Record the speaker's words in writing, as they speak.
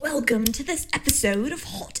welcome to this episode of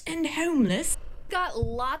Hot and Homeless. Got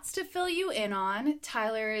lots to fill you in on.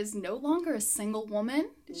 Tyler is no longer a single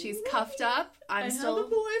woman. She's cuffed up. I have a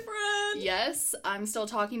boyfriend. Yes, I'm still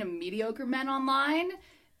talking to mediocre men online.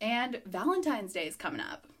 And Valentine's Day is coming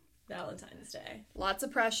up. Valentine's Day. Lots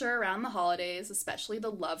of pressure around the holidays, especially the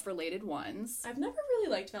love-related ones. I've never really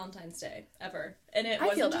liked Valentine's Day, ever. And it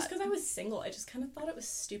wasn't just because I was single. I just kind of thought it was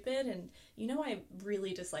stupid. And, I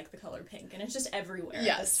really dislike the color pink. And it's just everywhere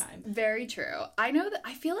at this time. Very true. I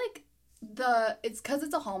feel like it's because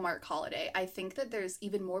it's a Hallmark holiday. I think that there's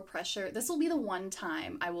even more pressure. This will be the one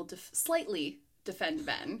time I will slightly defend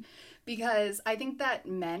men. Because I think that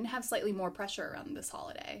men have slightly more pressure around this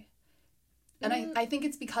holiday. And I think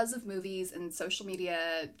it's because of movies and social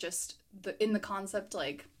media, just in the concept,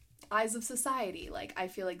 like, eyes of society. Like, I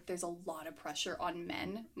feel like there's a lot of pressure on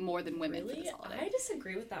men more than women for this holiday. I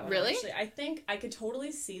disagree with that one, Really? Actually. I think I could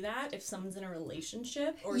totally see that if someone's in a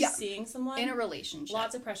relationship or seeing someone. In a relationship.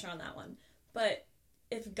 Lots of pressure on that one. But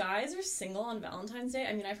if guys are single on Valentine's Day,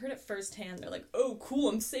 I mean, I've heard it firsthand. They're like, oh, cool,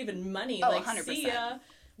 I'm saving money. Oh, like, 100%. see ya.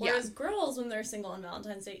 Whereas girls, when they're single on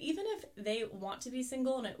Valentine's Day, even if they want to be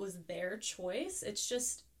single and it was their choice, it's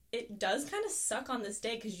just, it does kind of suck on this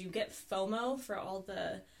day because you get FOMO for all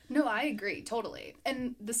the... No, I agree, totally.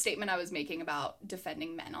 And the statement I was making about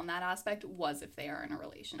defending men on that aspect was if they are in a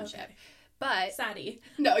relationship. Okay. But... Sadie.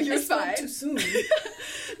 No, you're fine. Too soon.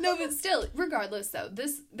 No, but still, regardless though,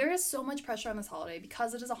 there is so much pressure on this holiday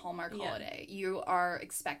because it is a Hallmark holiday. You are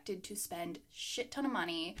expected to spend shit ton of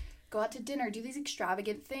money, go out to dinner, do these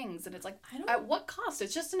extravagant things, and it's like, at what cost?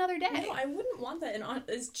 It's just another day. No, I wouldn't want that. And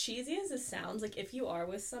as cheesy as this sounds, like, if you are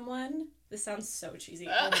with someone, this sounds so cheesy,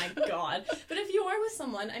 oh my god. But if you are with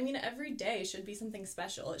someone, I mean, every day should be something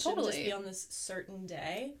special. It shouldn't just be on this certain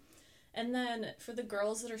day. And then, for the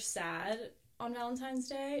girls that are sad on Valentine's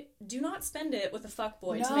Day, do not spend it with a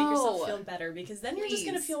fuckboy to make yourself feel better, because then you're just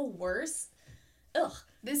gonna feel worse. Ugh.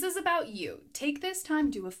 This is about you. Take this time,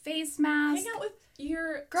 do a face mask. Hang out with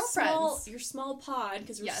your girlfriends. Your small pod,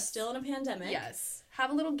 because we're still in a pandemic. Yes.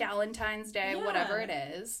 Have a little Galentine's Day, whatever it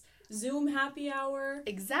is. Zoom happy hour.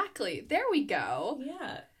 Exactly. There we go.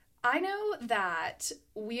 Yeah. I know that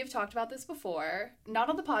we have talked about this before, not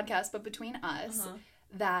on the podcast, but between us,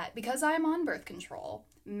 that because I'm on birth control,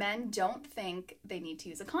 men don't think they need to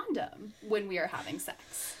use a condom when we are having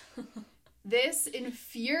sex. This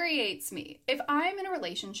infuriates me. If I'm in a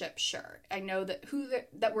relationship, sure, I know that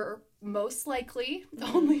that we're most likely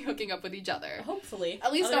only hooking up with each other. Hopefully.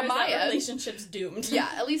 At least on my end. Relationship's doomed. Yeah,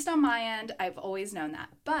 at least on my end, I've always known that.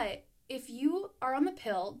 But if you are on the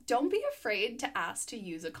pill, don't be afraid to ask to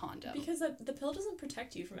use a condom. Because the pill doesn't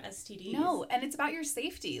protect you from STDs. No, and it's about your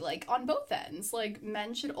safety, like, on both ends. Like,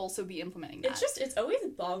 men should also be implementing that. It's always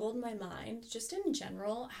boggled my mind, just in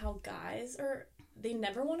general, how guys they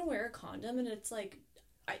never want to wear a condom, and it's like,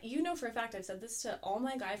 for a fact, I've said this to all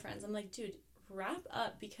my guy friends, I'm like, dude, wrap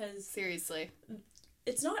up, because... Seriously.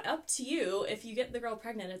 It's not up to you if you get the girl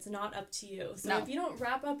pregnant, it's not up to you. So if you don't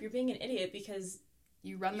wrap up, you're being an idiot, because...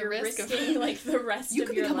 You run the risk risking, like, the rest of your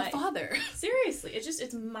life. You could become a father. Seriously,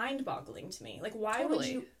 it's mind-boggling to me. Like, why would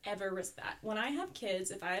you ever risk that? When I have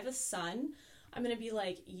kids, if I have a son, I'm gonna be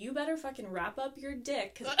like, you better fucking wrap up your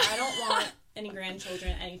dick, because I don't want any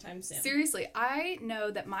grandchildren anytime soon. Seriously, I know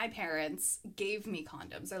that my parents gave me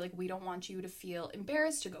condoms. They're like, we don't want you to feel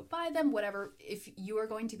embarrassed to go buy them, whatever. If you are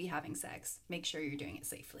going to be having sex, make sure you're doing it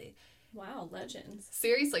safely. Wow, legends.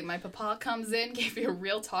 Seriously, my papa comes in, gave me a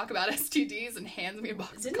real talk about STDs, and hands me a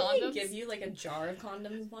box of condoms. Didn't he give you, like, a jar of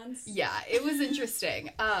condoms once? Yeah, it was interesting.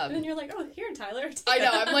 And then you're like, oh, here, Tyler. I know,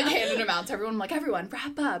 I'm, like, handing them out to everyone. I'm like, everyone,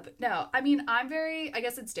 wrap up. No, I mean, I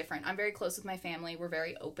guess it's different. I'm very close with my family. We're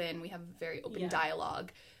very open. We have very open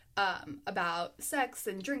dialogue about sex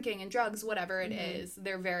and drinking and drugs, whatever it is.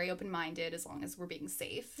 They're very open-minded as long as we're being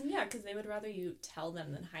safe. Yeah, because they would rather you tell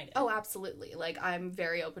them than hide it. Oh, absolutely. Like, I'm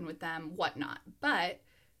very open with them, whatnot. But,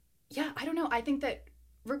 yeah, I don't know. I think that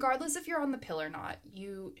regardless if you're on the pill or not,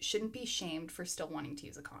 you shouldn't be shamed for still wanting to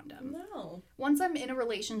use a condom. No. Once I'm in a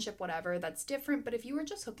relationship, whatever, that's different. But if you were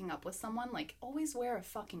just hooking up with someone, like, always wear a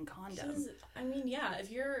fucking condom. I mean, yeah,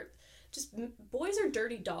 if you're... Just, boys are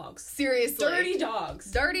dirty dogs. Seriously. Dirty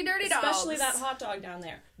dogs. Dirty dogs. Especially that hot dog down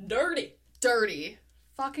there. Dirty.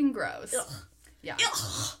 Fucking gross. Ugh. Yeah.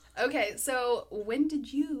 Ugh. Okay, so when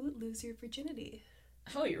did you lose your virginity?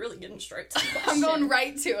 Oh, you're really getting straight to the question. I'm going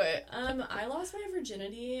right to it. I lost my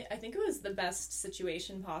virginity. I think it was the best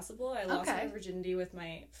situation possible. I lost my virginity with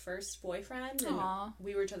my first boyfriend. And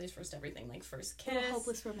we were each other's first everything, like first kiss. Oh,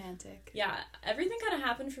 hopeless romantic. Yeah, everything kind of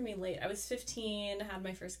happened for me late. I was 15, had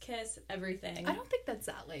my first kiss, everything. I don't think that's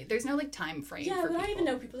that late. There's no, like, time frame for people. Yeah, I even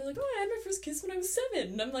know people are like, oh, I had my first kiss when I was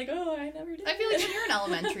 7. And I'm like, oh, I never did. I feel like when you're in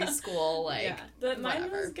elementary school, like, yeah, but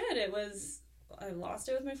mine was good. I lost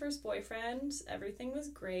it with my first boyfriend. Everything was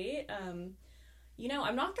great. You know,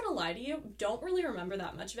 I'm not gonna lie to you. Don't really remember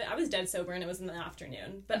that much of it. I was dead sober and it was in the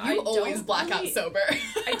afternoon. But you always black out sober.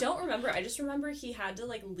 I don't remember. I just remember he had to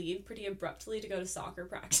like leave pretty abruptly to go to soccer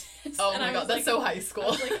practice. Oh my god, that's so high school. I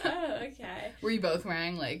was like, oh, okay. Were you both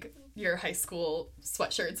wearing like your high school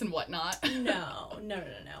sweatshirts and whatnot? No.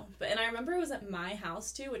 And I remember it was at my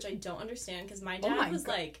house too, which I don't understand because my dad was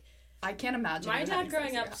like. I can't imagine. My dad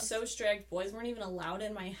growing up so strict, boys weren't even allowed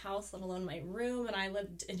in my house, let alone my room, and I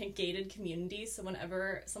lived in a gated community, so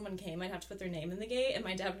whenever someone came, I'd have to put their name in the gate, and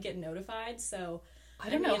my dad would get notified, so... I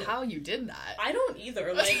don't know how you did that. I don't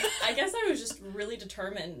either. Like, I guess I was just really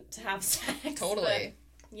determined to have sex. Totally.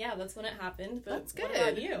 But, yeah, that's when it happened, but that's good. What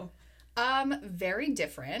about you? Very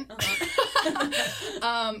different.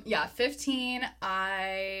 15,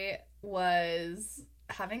 I was...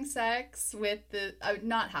 having sex with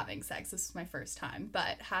not having sex, this was my first time,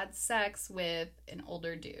 but had sex with an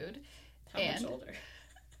older dude. How much older?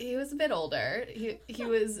 He was a bit older. He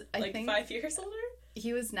was, I think... 5 years older?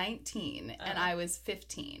 He was 19, and I was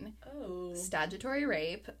 15. Oh. Statutory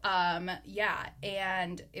rape. Yeah,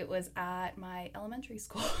 and it was at my elementary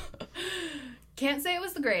school. Can't say it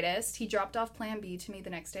was the greatest. He dropped off Plan B to me the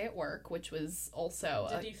next day at work, which was also...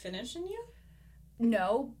 Did he finish in you?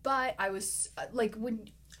 No, but I was, like, when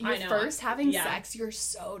you're first having sex, you're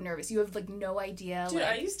so nervous. You have, like, no idea. Dude,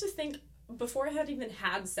 I used to think, before I had even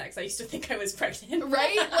had sex, I used to think I was pregnant.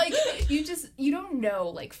 Right? Like, you don't know,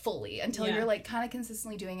 like, fully until you're, like, kind of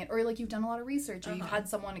consistently doing it. Or, like, you've done a lot of research or you've had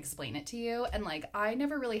someone explain it to you. And, like, I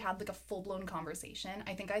never really had, like, a full-blown conversation.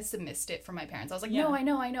 I think I submissed it from my parents. I was like, no, I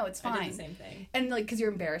know, it's fine. I did the same thing. And, like, because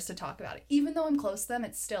you're embarrassed to talk about it. Even though I'm close to them,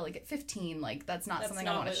 it's still, like, at 15, like, that's not something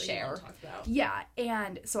I want to share. Want to talk about. Yeah,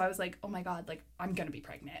 and so I was like, oh my god, like, I'm gonna be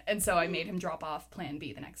pregnant. And so I made him drop off Plan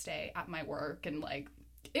B the next day at my work, and, like,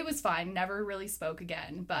 it was fine. Never really spoke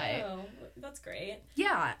again, but... Oh, that's great.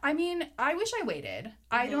 Yeah, I mean, I wish I waited.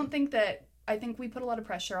 Mm-hmm. I think we put a lot of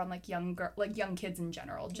pressure on, like, young kids in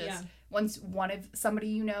general. Just once somebody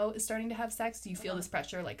you know is starting to have sex, you feel this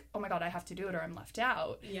pressure, like, oh my god, I have to do it or I'm left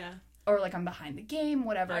out. Yeah. Or, like, I'm behind the game,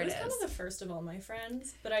 whatever it is. I was kind of the first of all my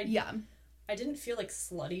friends, but I didn't feel, like,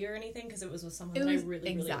 slutty or anything because it was with someone that I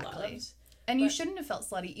really, really loved. And you shouldn't have felt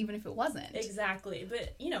slutty even if it wasn't. Exactly.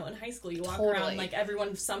 But, you know, in high school, you walk around like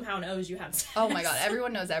everyone somehow knows you have sex. Oh my god,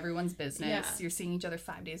 everyone knows everyone's business. Yeah. You're seeing each other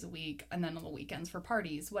 5 days a week and then on the weekends for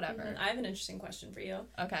parties, whatever. Mm-hmm. I have an interesting question for you.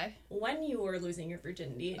 Okay. When you were losing your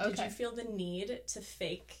virginity, did you feel the need to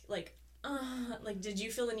fake, like, did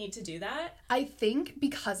you feel the need to do that? I think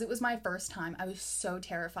because it was my first time, I was so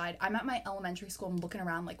terrified. I'm at my elementary school, I'm looking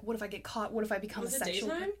around like, what if I get caught? What if I become a sexual...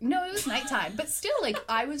 Was it daytime? No, it was nighttime. But still, like,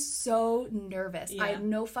 I was so nervous. Yeah. I had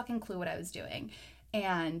no fucking clue what I was doing.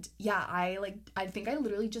 And yeah, I think I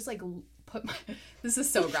literally just, like, put my... This is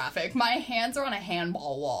so graphic. My hands are on a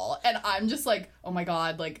handball wall. And I'm just like, oh my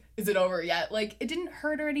god, like, is it over yet? Like, it didn't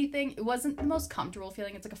hurt or anything. It wasn't the most comfortable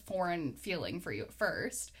feeling. It's like a foreign feeling for you at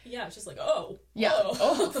first. Yeah, it's just like, oh. Yeah.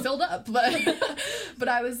 Oh, filled up. But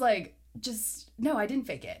I was like, no, I didn't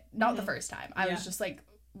fake it. Not the first time. I was just like,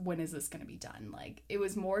 when is this going to be done? Like, it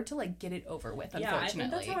was more to, like, get it over with, unfortunately. Yeah, I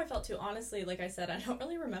think that's how I felt too. Honestly, like I said, I don't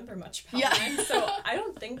really remember much about mine. So I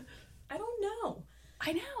don't know.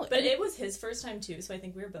 I know. But it was his first time too, so I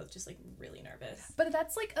think we were both just, like, really nervous. But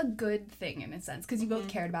that's, like, a good thing in a sense, because you both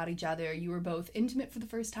cared about each other. You were both intimate for the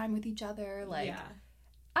first time with each other. Like,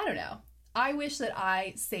 I don't know. I wish that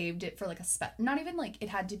I saved it for, like, not even, like, it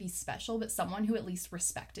had to be special, but someone who at least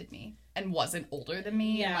respected me and wasn't older than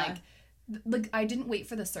me. Yeah. And, like, I didn't wait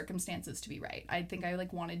for the circumstances to be right. I think I,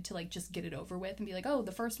 like, wanted to, like, just get it over with and be like, oh,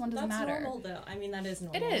 the first one doesn't matter. That's normal, though. I mean, that is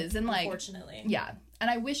normal. It is, and, like... Unfortunately. Yeah. And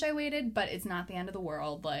I wish I waited, but it's not the end of the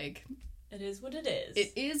world, like... It is what it is.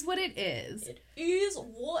 It is what it is. It is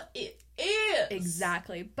what it is!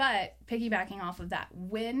 Exactly. But, piggybacking off of that,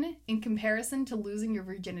 when, in comparison to losing your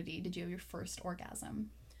virginity, did you have your first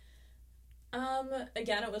orgasm?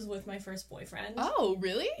 Again, it was with my first boyfriend. Oh,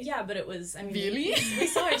 really? Yeah, but it was, I mean, really? we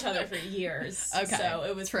saw each other for years. Okay. So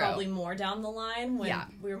it was probably more down the line when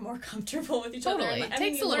we were more comfortable with each other. Totally. It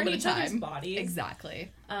takes a little bit of time. Bodies.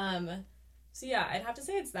 Exactly. So yeah, I'd have to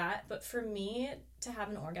say it's that. But for me, to have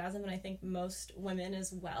an orgasm, and I think most women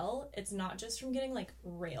as well, it's not just from getting, like,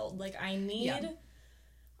 railed. Like,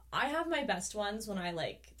 I have my best ones when I,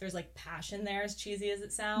 like, there's, like, passion there, as cheesy as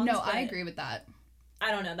it sounds. No, I agree with that.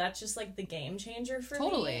 I don't know. That's just, like, the game changer for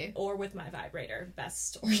me. Or with my vibrator.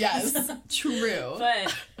 Best orgasm. Yes, true.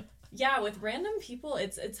 But, yeah, with random people,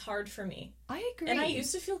 it's hard for me. I agree. And I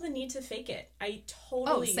used to feel the need to fake it. I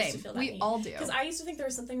totally used to feel that need. We all do. Because I used to think there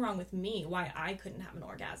was something wrong with me, why I couldn't have an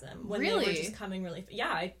orgasm. When they were just coming really... Yeah,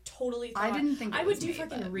 I totally thought... I didn't think I would do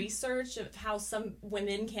fucking research of how some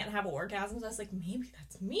women can't have orgasms. I was like, maybe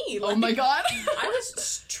that's me. Like, oh my God. I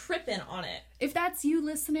was tripping on it. If that's you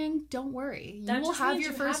listening, don't worry. You will have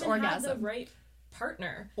your first orgasm. Had the right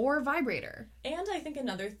partner. Or vibrator. And I think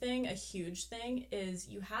another thing, a huge thing, is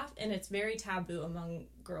you have, and it's very taboo among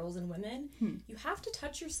girls and women, you have to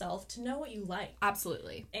touch yourself to know what you like.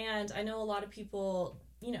 Absolutely. And I know a lot of people,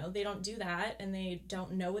 you know, they don't do that, and they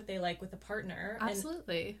don't know what they like with a partner.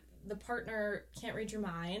 Absolutely. And the partner can't read your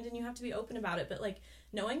mind, and you have to be open about it. But, like,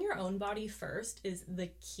 knowing your own body first is the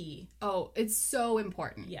key. Oh, it's so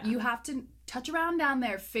important. Yeah. You have to touch around down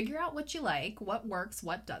there, figure out what you like, what works,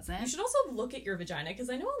 what doesn't. You should also look at your vagina, because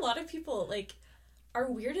I know a lot of people, like, are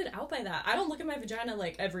weirded out by that. I don't look at my vagina,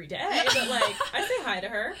 like, every day, but, like, I say hi to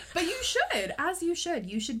her. But you should, as you should.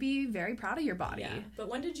 You should be very proud of your body. Yeah. But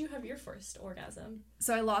when did you have your first orgasm?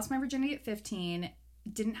 So I lost my virginity at 15,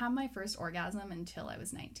 didn't have my first orgasm until I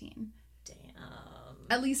was 19. Damn.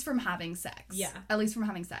 At least from having sex. Yeah. At least from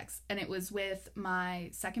having sex. And it was with my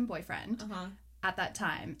second boyfriend at that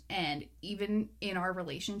time. And even in our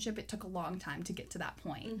relationship, it took a long time to get to that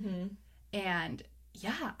point. And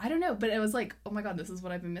yeah, I don't know. But it was like, oh my God, this is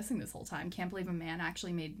what I've been missing this whole time. Can't believe a man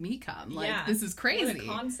actually made me come. Like, this is crazy. What a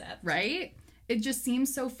concept. Right? It just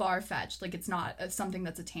seems so far-fetched. Like, it's not something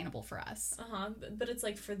that's attainable for us. But it's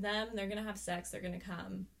like, for them, they're going to have sex, they're going to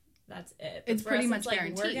come. That's it. It's pretty much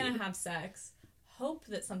guaranteed. We're going to have sex, hope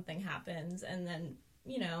that something happens, and then,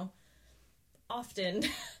 you know, often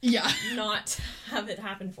not have it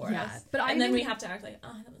happen for us. But then we have to act like,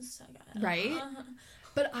 oh, that was so good. Right?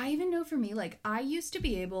 But I even know for me, like, I used to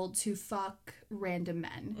be able to fuck random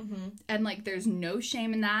men. And, like, there's no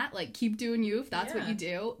shame in that. Like, keep doing you if that's what you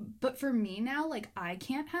do. But for me now, like, I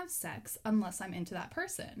can't have sex unless I'm into that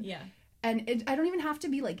person. Yeah. And I don't even have to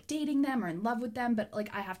be, like, dating them or in love with them, but,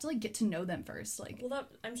 like, I have to, like, get to know them first. Like, well,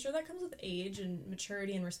 I'm sure that comes with age and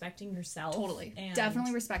maturity and respecting yourself. Totally. And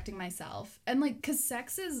definitely respecting myself. And, like, because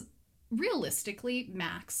sex is realistically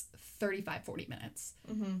max 35, 40 minutes.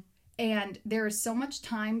 And there is so much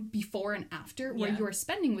time before and after where you are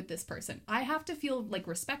spending with this person. I have to feel, like,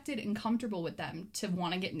 respected and comfortable with them to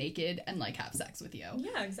want to get naked and, like, have sex with you.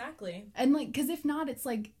 Yeah, exactly. And, like, because if not, it's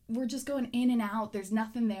like, we're just going in and out. There's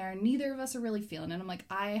nothing there. Neither of us are really feeling it. I'm like,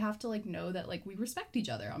 I have to, like, know that, like, we respect each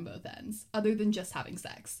other on both ends, other than just having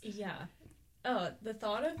sex. Yeah. Oh, the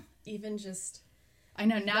thought of even just... I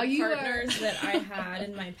know, now you partners that I had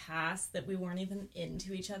in my past that we weren't even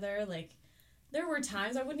into each other, like... There were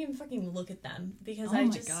times I wouldn't even fucking look at them because oh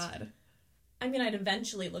my God. I mean, I'd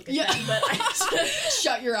eventually look at them, but I just...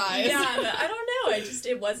 Shut your eyes. Yeah, I don't know.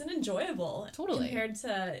 It wasn't enjoyable. Totally. Compared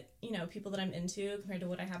to, you know, people that I'm into, compared to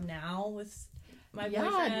what I have now with my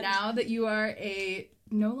boyfriend. Yeah, now that you are a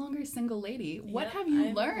no longer single lady, what have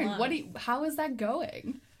you learned? How is that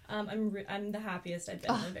going? I'm the happiest I've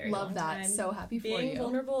been in a very long time. Love that. So happy for you. Being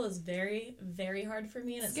vulnerable is very, very hard for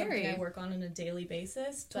me, and it's scary. something I work on a daily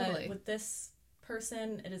basis. Totally. But with this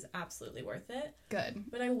person, it is absolutely worth it. Good.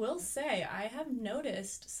 But I will say, I have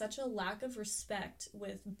noticed such a lack of respect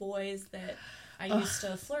with boys that I used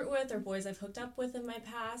to flirt with, or boys I've hooked up with in my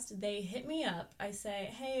past. They hit me up. I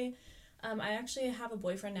say, hey, I actually have a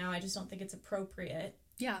boyfriend now. I just don't think it's appropriate.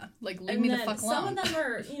 Yeah, like, leave me the fuck alone. Some of them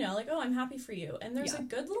are, you know, like, oh, I'm happy for you. And there's a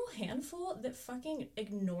good little handful that fucking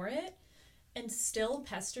ignore it and still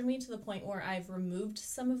pester me to the point where I've removed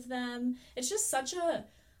some of them. It's just such a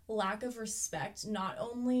lack of respect, not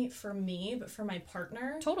only for me, but for my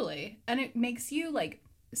partner. Totally. And it makes you, like,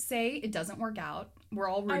 say it doesn't work out. We're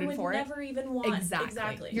all rooting for it. I would never even want.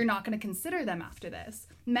 Exactly. You're not going to consider them after this.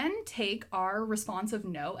 Men take our response of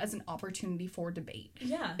no as an opportunity for debate.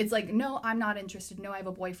 Yeah. It's like, no, I'm not interested. No, I have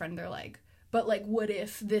a boyfriend. They're like, but, like, what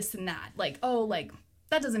if this and that? Like, oh, like,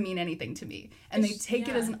 that doesn't mean anything to me. And they take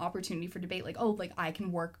it as an opportunity for debate. Like, oh, like, I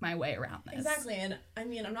can work my way around this. Exactly. And, I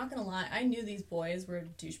mean, I'm not going to lie. I knew these boys were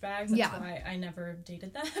douchebags. That's why I never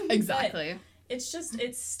dated them. Exactly. But it's just,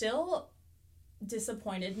 it still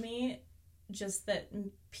disappointed me just that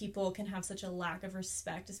people can have such a lack of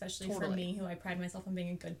respect, especially for me, who I pride myself on being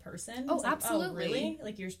a good person. Oh, absolutely. Oh, really?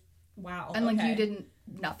 Like, you're... Wow. And, like, you did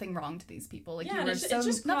nothing wrong to these people. Like, you were it's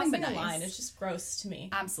just nothing but crossing nice. a line. It's just gross to me.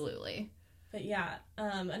 Absolutely. But yeah,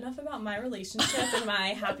 enough about my relationship and my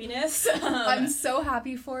happiness. I'm so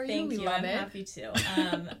happy for you. Thank you. Love I'm it. happy too.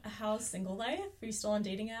 How's single life? Are you still on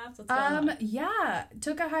dating apps? What's going on? Yeah.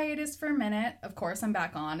 Took a hiatus for a minute. Of course, I'm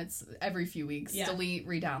back on. It's every few weeks. Yeah. Delete,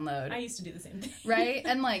 re-download. I used to do the same thing. Right?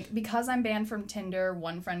 And like, because I'm banned from Tinder,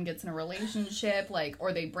 one friend gets in a relationship, like,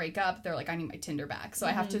 or they break up, they're like, I need my Tinder back. So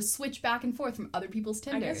I have to switch back and forth from other people's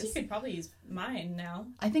Tinders. I guess you could probably use mine now.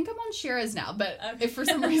 I think I'm on Shira's now, but if for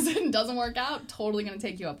some reason it doesn't work out, totally gonna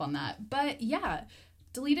take you up on that. But yeah,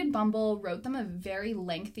 deleted Bumble, wrote them a very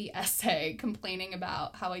lengthy essay complaining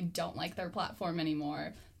about how I don't like their platform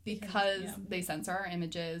anymore because they censor our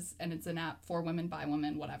images and it's an app for women, by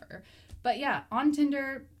women, whatever. But yeah, on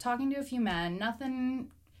Tinder, talking to a few men, nothing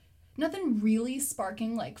really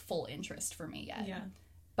sparking like full interest for me yet. Yeah.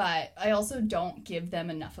 But I also don't give them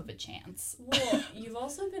enough of a chance. Well, you've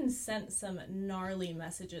also been sent some gnarly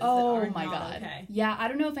messages that are my not God. Okay. Yeah, I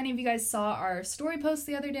don't know if any of you guys saw our story post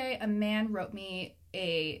the other day. A man wrote me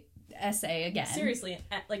a essay again. Seriously,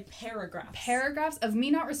 like paragraphs. Paragraphs of me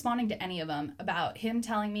not responding to any of them, about him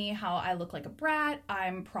telling me how I look like a brat.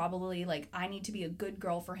 I'm probably like, I need to be a good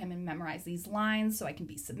girl for him and memorize these lines so I can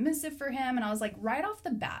be submissive for him. And I was like, right off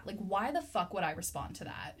the bat, like, why the fuck would I respond to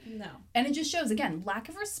that? No. And it just shows, again, lack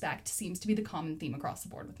of respect seems to be the common theme across the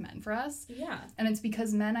board with men for us. Yeah. And it's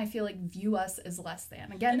because men, I feel like, view us as less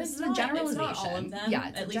than. Again, this is a generalization. It's not all of them.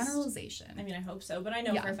 Yeah, it's a generalization. I mean, I hope so, but I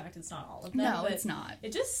know for a fact it's not all of them. No, it's not.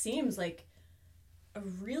 It just seems like a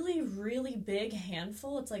really, really big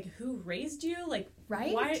handful. It's like, who raised you? Like,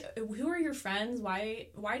 right? Why? Who are your friends? Why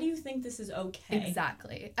do you think this is okay?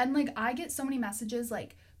 Exactly. And like, I get so many messages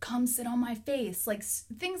like, come sit on my face, like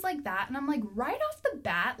things like that. And I'm like, right off the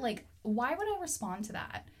bat, like, why would I respond to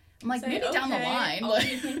that? I'm like, maybe down the line.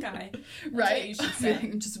 Like, you think I? Right? You should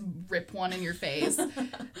say. Just rip one in your face.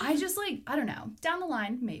 I just like, I don't know. Down the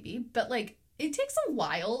line, maybe. But like, it takes a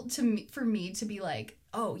while for me to be like,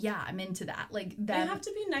 oh yeah, I'm into that. Like, then you have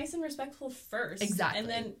to be nice and respectful first. Exactly. And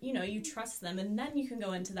then, you trust them, and then you can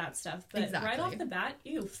go into that stuff. But right off the bat,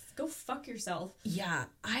 go fuck yourself. Yeah,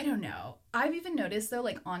 I don't know. I've even noticed though,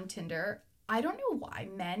 like on Tinder, I don't know why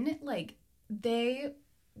men, like, they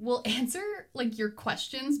will answer like your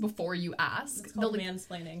questions before you ask. It's called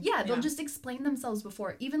mansplaining. Yeah, they'll just explain themselves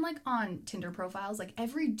before. Even like on Tinder profiles, like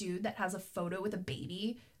every dude that has a photo with a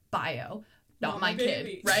baby bio, not my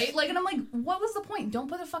kid, right? Like, and I'm like, what was the point? Don't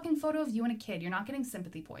put a fucking photo of you and a kid. You're not getting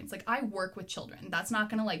sympathy points. Like, I work with children. That's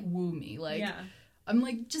not gonna like woo me. Like, I'm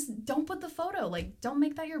like, just don't put the photo. Like, don't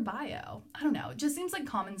make that your bio. I don't know. It just seems like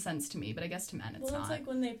common sense to me, but I guess to men it's not. Well, it's like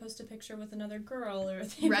when they post a picture with another girl or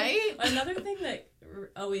right? Another thing that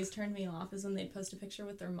always turned me off is when they post a picture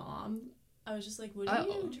with their mom. I was just like, what are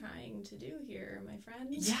you trying to do here, my friend?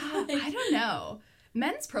 Yeah, I don't know.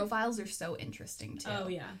 Men's profiles are so interesting too. Oh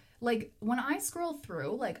yeah. Like, when I scroll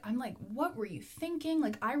through, like, I'm like, what were you thinking?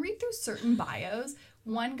 Like, I read through certain bios.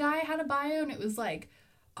 One guy had a bio and it was like,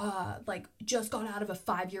 just got out of a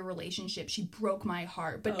 5-year relationship. She broke my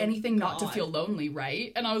heart, but anything not to feel lonely,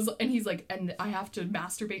 right? And he's like, and I have to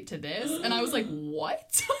masturbate to this? And I was like,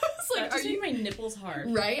 what? I was like, that just made my nipples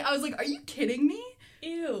hard. Right? I was like, are you kidding me?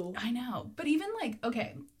 Ew. I know. But even like,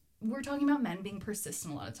 okay, we're talking about men being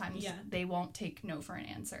persistent a lot of times. Yeah. They won't take no for an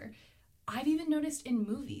answer. I've even noticed in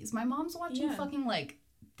movies. My mom's watching fucking like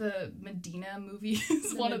the Medina movies.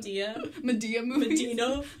 Medea movies.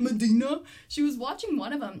 Medina. She was watching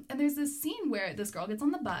one of them, and there's this scene where this girl gets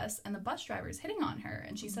on the bus, and the bus driver is hitting on her,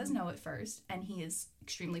 and she says no at first, and he is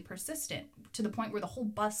extremely persistent to the point where the whole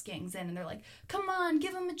bus gangs in, and they're like, come on,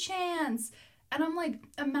 give him a chance. And I'm like,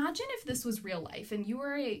 imagine if this was real life and you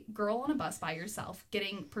were a girl on a bus by yourself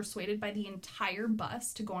getting persuaded by the entire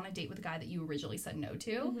bus to go on a date with a guy that you originally said no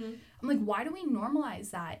to. Mm-hmm. I'm like, why do we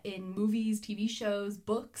normalize that in movies, TV shows,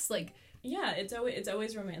 books? Like, yeah, it's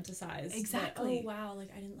always romanticized. Exactly. Like, oh wow,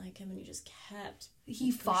 like I didn't like him and you just kept. He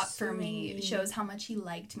fought for me. It shows how much he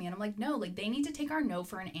liked me. And I'm like, no, like they need to take our no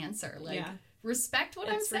for an answer. Like, respect what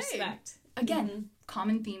I'm saying. Respect. Again,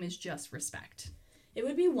 common theme is just respect. It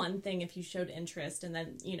would be one thing if you showed interest and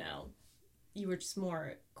then, you were just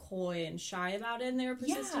more coy and shy about it and they were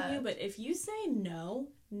persisting you. But if you say no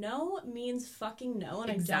means fucking no.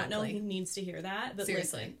 And I don't know who needs to hear that. But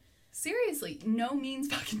Seriously, no means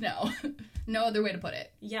fucking no. No other way to put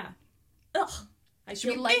it. Yeah. Ugh.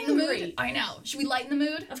 Should we lighten the mood? I know. Should we lighten the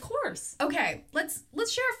mood? Of course. Okay, let's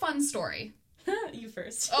share a fun story. You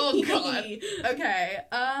first. Oh, God. Okay.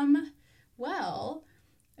 Well,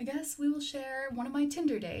 I guess we will share one of my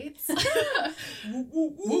Tinder dates. This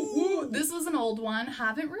was an old one.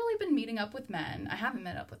 Haven't really been meeting up with men. I haven't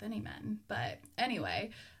met up with any men. But anyway,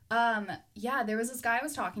 there was this guy I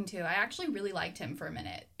was talking to. I actually really liked him for a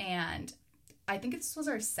minute. And I think this was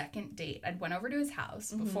our second date. I went over to his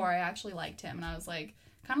house before I actually liked him, and I was like,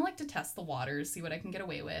 kind of like to test the waters, see what I can get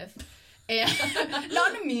away with. And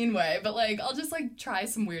not in a mean way, but like I'll just like try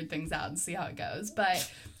some weird things out and see how it goes. But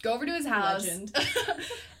go over to his house. Legend.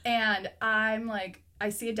 And I'm like, I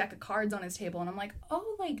see a deck of cards on his table and I'm like,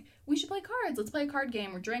 oh, like we should play cards. Let's play a card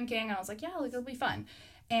game. We're drinking. And I was like, yeah, like it'll be fun.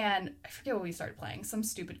 And I forget what we started playing, some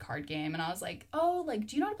stupid card game. And I was like, oh, like,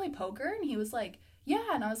 do you know how to play poker? And he was like,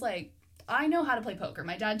 yeah. And I was like, I know how to play poker.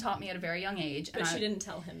 My dad taught me at a very young age. But she didn't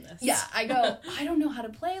tell him this. Yeah, I go, I don't know how to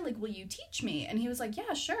play. Like, will you teach me? And he was like,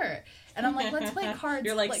 yeah, sure. And I'm like, let's play cards.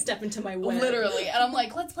 You're like step into my web. Literally. And I'm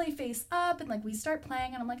like, let's play face up. And like, we start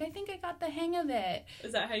playing. And I'm like, I think I got the hang of it.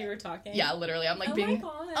 Is that how you were talking? Yeah, literally. I'm like, oh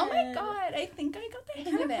my God, I think I got the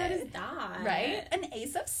hang of it. What is that? Right? An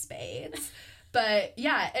ace of spades. But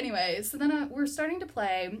yeah, anyway, so then we're starting to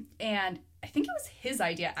play, and I think it was his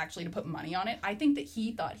idea actually to put money on it. I think that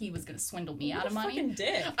he thought he was going to swindle me out of money. Fucking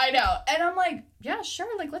dick. I know. And I'm like, yeah,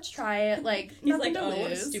 sure, like, let's try it. Like, he's nothing like, to lose.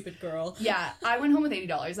 What a stupid girl. Yeah, I went home with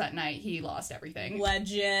 $80 that night. He lost everything.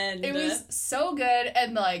 Legend. It was so good,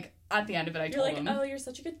 and like, at the end of it, I told him. You're like, oh, you're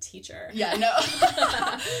such a good teacher. Yeah, no.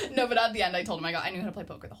 No, but at the end, I told him, I knew how to play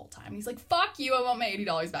poker the whole time. He's like, fuck you, I want my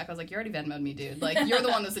 $80 back. I was like, you already Venmo'd me, dude. Like, you're the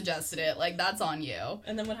one that suggested it. Like, that's on you.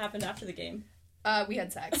 And then what happened after the game? We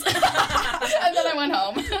had sex. And then I went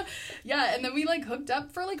home. Yeah, and then we, like, hooked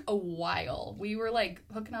up for, like, a while. We were, like,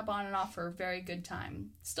 hooking up on and off for a very good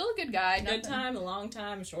time. Still a good guy. Good time, a long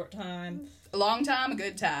time, a short time. A long time, a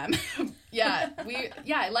good time. Yeah,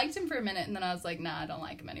 I liked him for a minute, and then I was like, nah, I don't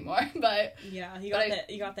like him anymore. But yeah, you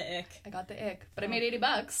got the ick. I got the ick, but I made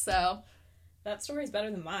 $80, so that story's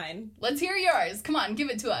better than mine. Let's hear yours. Come on, give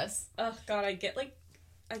it to us. Oh God, I get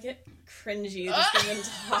cringy just even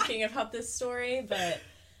talking about this story. But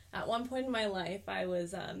at one point in my life, I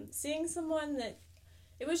was seeing someone that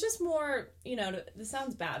it was just more, this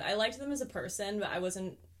sounds bad. I liked them as a person, but I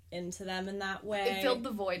wasn't into them in that way. It filled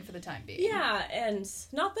the void for the time being. Yeah, and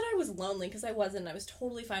not that I was lonely, because I wasn't. I was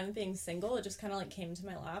totally fine with being single. It just kind of like came to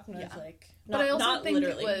my lap, and I was like, but I also think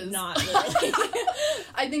it was not literally.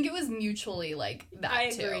 I think it was mutually like that. I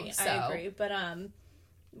agree. But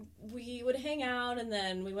we would hang out, and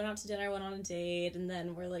then we went out to dinner, went on a date, and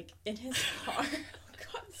then we're like in his car.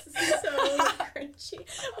 Oh God, this is so cringy.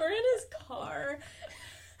 We're in his car.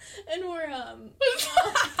 And we're,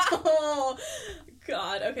 oh,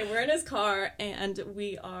 God. Okay, we're in his car, and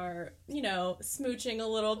we are, smooching a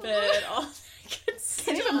little bit. All that good stuff.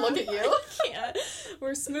 Can't even look at you. I can't.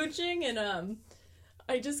 We're smooching, and,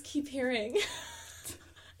 I just keep hearing,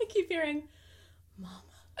 Mama.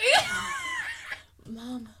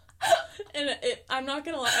 Mama. And I'm not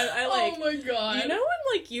gonna lie, I like, oh my God. You know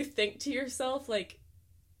when, like, you think to yourself,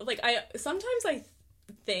 sometimes I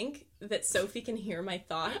think that Sophie can hear my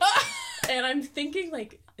thoughts, and I'm thinking,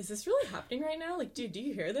 like, is this really happening right now? Like, dude, do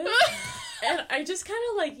you hear this? And I just kind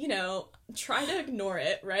of, like, try to ignore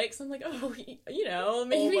it, right? Because I'm like,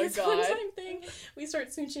 maybe it's a one-time thing. We start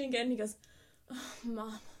smooching again, and he goes, oh,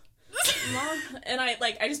 Mom. And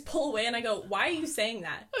I just pull away, and I go, why are you saying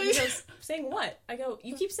that? And he goes, saying what? I go,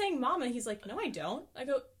 you keep saying Mama. He's like, no, I don't. I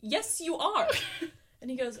go, yes, you are. And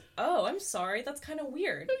he goes, oh, I'm sorry, that's kind of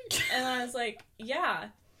weird. And I was like, yeah.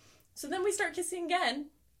 So then we start kissing again.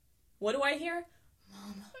 What do I hear?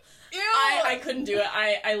 Mama. Ew. I couldn't do it.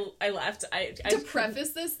 I left. To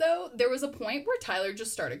preface this, though, there was a point where Tyler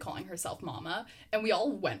just started calling herself Mama, and we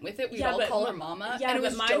all went with it. We'd all call her Mama. Yeah, and it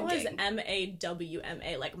was mine joking. was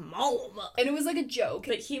MAWMA, like Mama. And it was like a joke.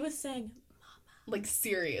 But he was saying Mama. Like,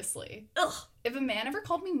 seriously. Ugh. If a man ever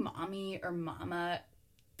called me Mommy or Mama,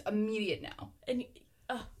 immediate no. And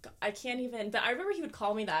God, I can't even. But I remember he would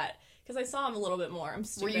call me that because I saw him a little bit more. I'm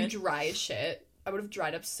stupid. Were you dry as shit? I would have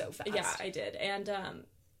dried up so fast. Yeah, I did. And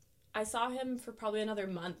I saw him for probably another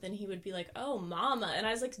month, and he would be like, oh, Mama. And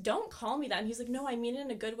I was like, don't call me that. And he's like, no, I mean it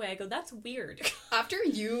in a good way. I go, that's weird. After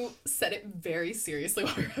you said it very seriously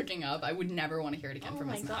while we were hooking up, I would never want to hear it again from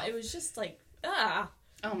his mouth. Oh my God, it was just like, ah.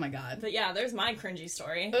 Oh my God. But yeah, there's my cringy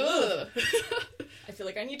story. Ugh. I feel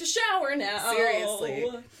like I need to shower now. Seriously.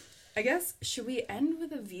 I guess, should we end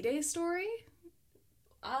with a V-Day story?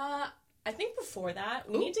 I think before that,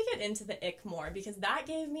 we need to get into the ick more, because that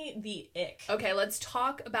gave me the ick. Okay, let's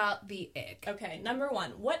talk about the ick. Okay, number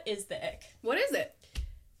one, what is the ick? What is it?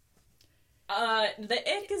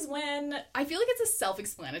 The ick is when... I feel like it's a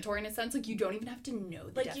self-explanatory in a sense. Like, you don't even have to know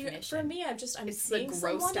the definition. For me, I'm seeing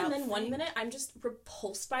someone, and then one minute I'm just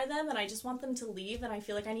repulsed by them, and I just want them to leave, and I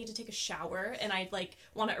feel like I need to take a shower, and I, like,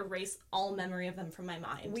 want to erase all memory of them from my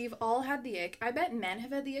mind. We've all had the ick. I bet men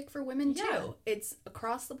have had the ick for women, too. It's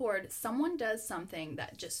across the board. Someone does something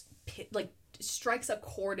that just, like, strikes a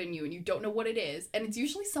chord in you, and you don't know what it is, and it's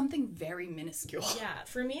usually something very minuscule. Yeah,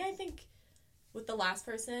 for me, I think... With the last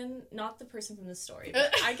person, not the person from the story,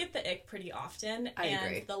 but I get the ick pretty often. I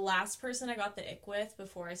agree. The last person I got the ick with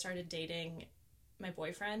before I started dating my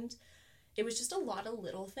boyfriend, it was just a lot of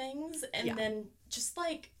little things. And then just,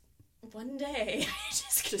 like, one day, I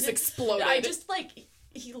just exploded. I just, like...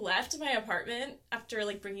 He left my apartment after,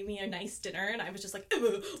 like, bringing me a nice dinner, and I was just like, get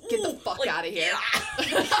the fuck out of here.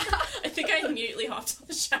 I think I immediately hopped in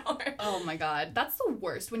the shower. Oh my god. That's the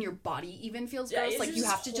worst when your body even feels gross. Like, you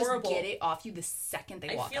have to horrible. Just get it off you the second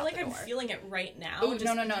they walk out the door. I feel like I'm feeling it right now. Oh,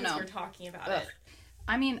 no. We're talking about it.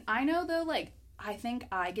 I mean, I know, though, like, I think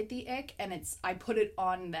I get the ick, and I put it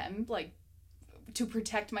on them, like, to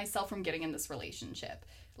protect myself from getting in this relationship.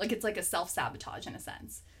 Like, it's like a self-sabotage in a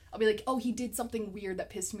sense. I'll be like, oh, he did something weird that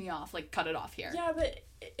pissed me off. Like, cut it off here. Yeah, but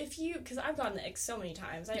if you... Because I've gotten the ick so many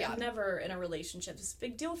times. I'm never in a relationship. It's a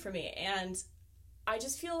big deal for me. And I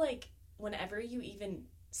just feel like whenever you even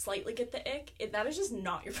slightly get the ick, that is just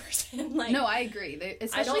not your person. Like, no, I agree.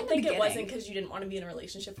 I don't think it wasn't because you didn't want to be in a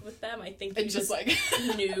relationship with them. I think you just like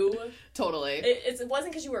knew. Totally. It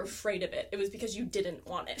wasn't because you were afraid of it. It was because you didn't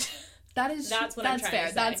want it. That's what I'm trying to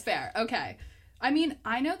say. That's fair. Okay. I mean,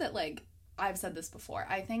 I know that, like, I've said this before.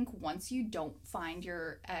 I think once you don't find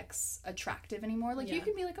your ex attractive anymore, like, you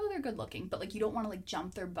can be like, oh, they're good looking, but, like, you don't want to, like,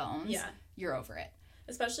 jump their bones. Yeah. You're over it.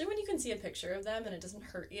 Especially when you can see a picture of them and it doesn't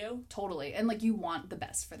hurt you. Totally. And, like, you want the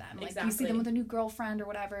best for them. Like, exactly. You see them with a new girlfriend or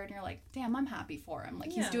whatever, and you're like, damn, I'm happy for him.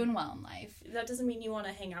 Like, he's doing well in life. That doesn't mean you want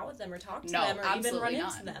to hang out with them or talk to them or even run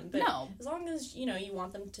into them. But as long as, you know, you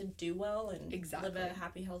want them to do well and live a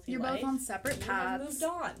happy, healthy life. You're both on separate paths. Moved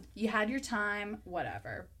on. You had your time,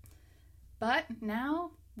 whatever. But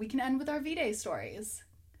now we can end with our V-Day stories.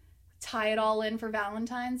 Tie it all in for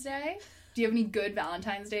Valentine's Day. Do you have any good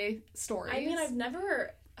Valentine's Day stories? I mean, I've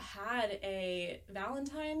never had a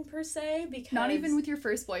Valentine per se because... Not even with your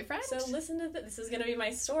first boyfriend? So listen to this. This is going to be my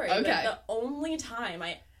story. Okay. But the only time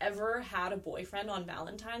I ever had a boyfriend on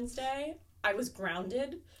Valentine's Day, I was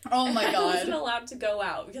grounded. Oh my God. I wasn't allowed to go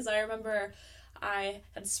out because I remember... I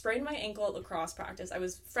had sprained my ankle at lacrosse practice. I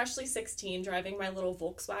was freshly 16, driving my little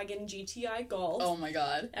Volkswagen GTI Golf. Oh my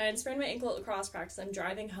God. And I had sprained my ankle at lacrosse practice. I'm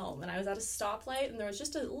driving home, and I was at a stoplight, and there was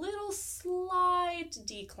just a little slight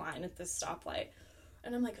decline at this stoplight.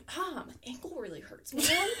 And I'm like, my ankle really hurts,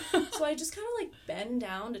 man. So I just kind of, like, bend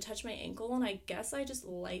down to touch my ankle, and I guess I just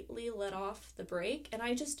lightly let off the brake. And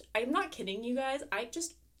I'm not kidding you guys, I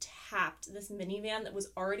just tapped this minivan that was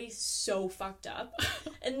already so fucked up,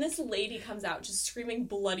 and this lady comes out just screaming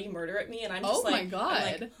bloody murder at me, and I'm just my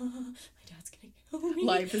God. my dad's gonna kill me.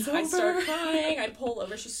 Life is over. I start crying. I pull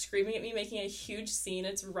over. She's screaming at me, making a huge scene.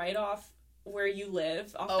 It's right off where you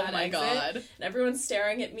live, off that exit. God. And everyone's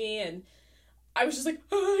staring at me, and I was just like,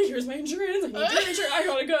 here's my insurance. I need your insurance. I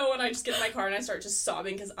gotta go. And I just get in my car and I start just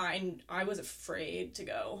sobbing because I was afraid to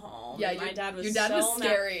go home. Yeah, my dad was your dad was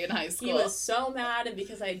scary in high school. He was so mad, and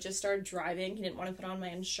because I had just started driving, he didn't want to put on my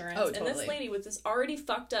insurance. Oh, totally. And this lady with this already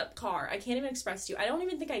fucked up car, I can't even express to you. I don't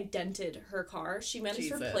even think I dented her car. She managed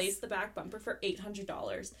to replace the back bumper for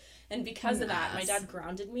 $800. And because of that, my dad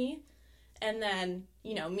grounded me. And then,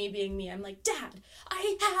 you know, me being me, I'm like, Dad,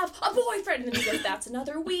 I have a boyfriend. And he goes, that's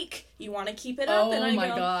another week. You want to keep it up? And I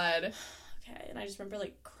go, God. Okay. And I just remember,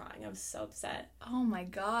 like, crying. I was so upset. Oh, my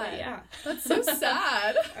God. But yeah. That's so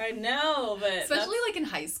sad. I know, but... Especially, like, in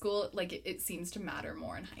high school, like, it seems to matter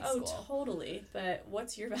more in high school. Oh, totally. But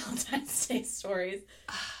what's your Valentine's Day stories?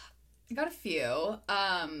 I got a few.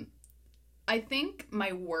 I think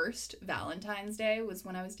my worst Valentine's Day was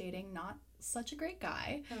when I was dating not such a great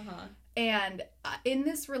guy. Uh-huh. And in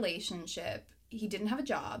this relationship, he didn't have a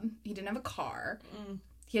job. He didn't have a car.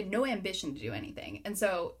 He had no ambition to do anything. And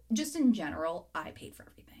so, just in general, I paid for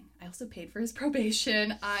everything. I also paid for his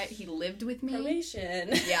probation. He lived with me. Probation.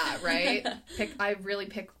 Yeah, right? I really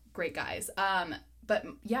pick great guys. But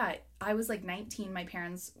yeah, I was like 19. My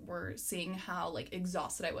parents were seeing how like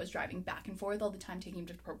exhausted I was driving back and forth all the time, taking him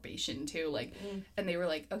to probation too. Like, and they were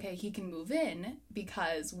like, okay, he can move in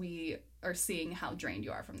because we are seeing how drained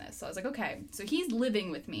you are from this. So I was like, okay, so he's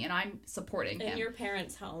living with me and I'm supporting him. In your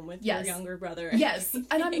parents' home with your younger brother. Yes. And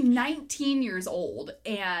I'm 19 years old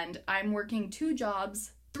and I'm working 3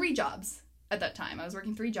 jobs at that time. I was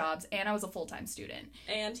working 3 jobs, and I was a full-time student.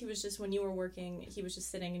 And he was just, when you were working, he was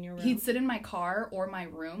just sitting in your room? He'd sit in my car or my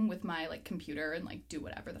room with my, like, computer and, like, do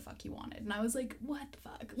whatever the fuck he wanted. And I was like, what the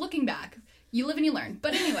fuck? Looking back, you live and you learn.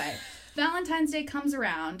 But anyway, Valentine's Day comes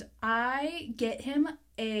around. I get him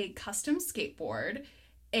a custom skateboard,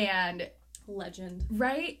 and... Legend.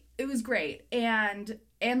 Right? It was great. And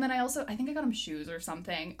then I think I got him shoes or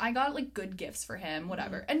something. I got, like, good gifts for him,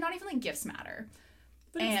 whatever. Mm-hmm. And not even, like, gifts matter.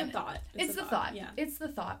 But it's the thought. It's the thought. Yeah. It's the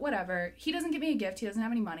thought. Whatever. He doesn't give me a gift. He doesn't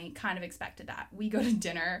have any money. Kind of expected that. We go to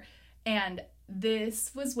dinner, and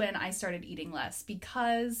this was when I started eating less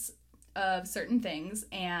because of certain things,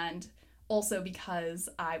 and also because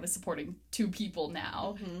I was supporting 2 people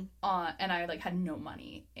now, and I, like, had no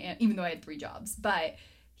money, and even though I had 3 jobs. But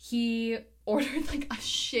he ordered, like, a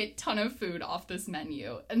shit ton of food off this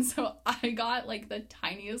menu, and so I got, like, the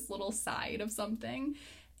tiniest little side of something,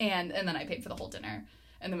 and then I paid for the whole dinner.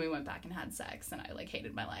 And then we went back and had sex, and I, like,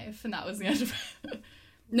 hated my life, and that was the end of it.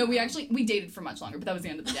 No, we dated for much longer, but that was the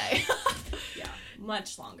end of the day. Yeah,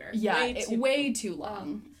 much longer. Yeah, way too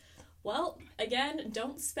long. Well, again,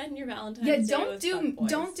 don't spend your Valentine's Day with fuckboys.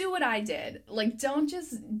 Don't do what I did. Like, don't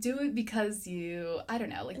just do it because I don't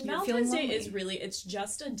know, like, you're feeling lonely. Valentine's Day is really, it's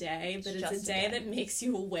just a day, but it's a day that makes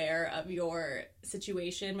you aware of your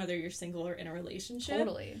situation, whether you're single or in a relationship.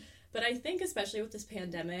 Totally. But I think, especially with this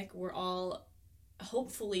pandemic, we're all...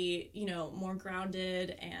 hopefully, you know, more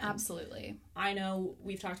grounded, and absolutely. I know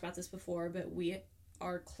we've talked about this before, but we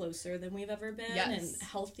are closer than we've ever been, and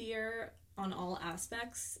healthier on all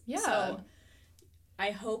aspects. Yeah. So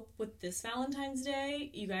I hope with this Valentine's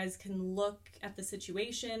Day, you guys can look at the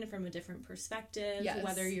situation from a different perspective,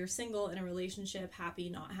 whether you're single, in a relationship,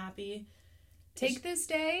 happy, not happy. Take this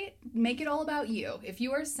day, make it all about you. If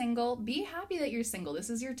you are single, be happy that you're single. This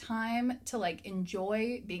is your time to, like,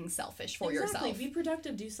 enjoy being selfish for yourself. Be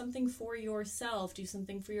productive. Do something for yourself. Do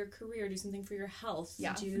something for your career. Do something for your health.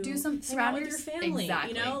 Yeah. Do some surround with your family.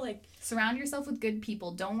 Exactly. You know, like, surround yourself with good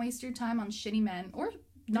people. Don't waste your time on shitty men or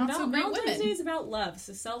not so great women. Valentine's Day is about love.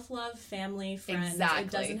 So self-love, family, friends. Exactly.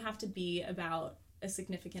 It doesn't have to be about a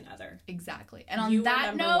significant other. And on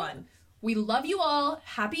that note, we love you all.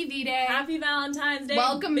 Happy V-Day. Happy Valentine's Day.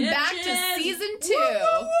 Welcome bitches. back to season 2.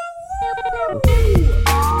 Woo, woo,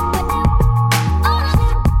 woo, woo.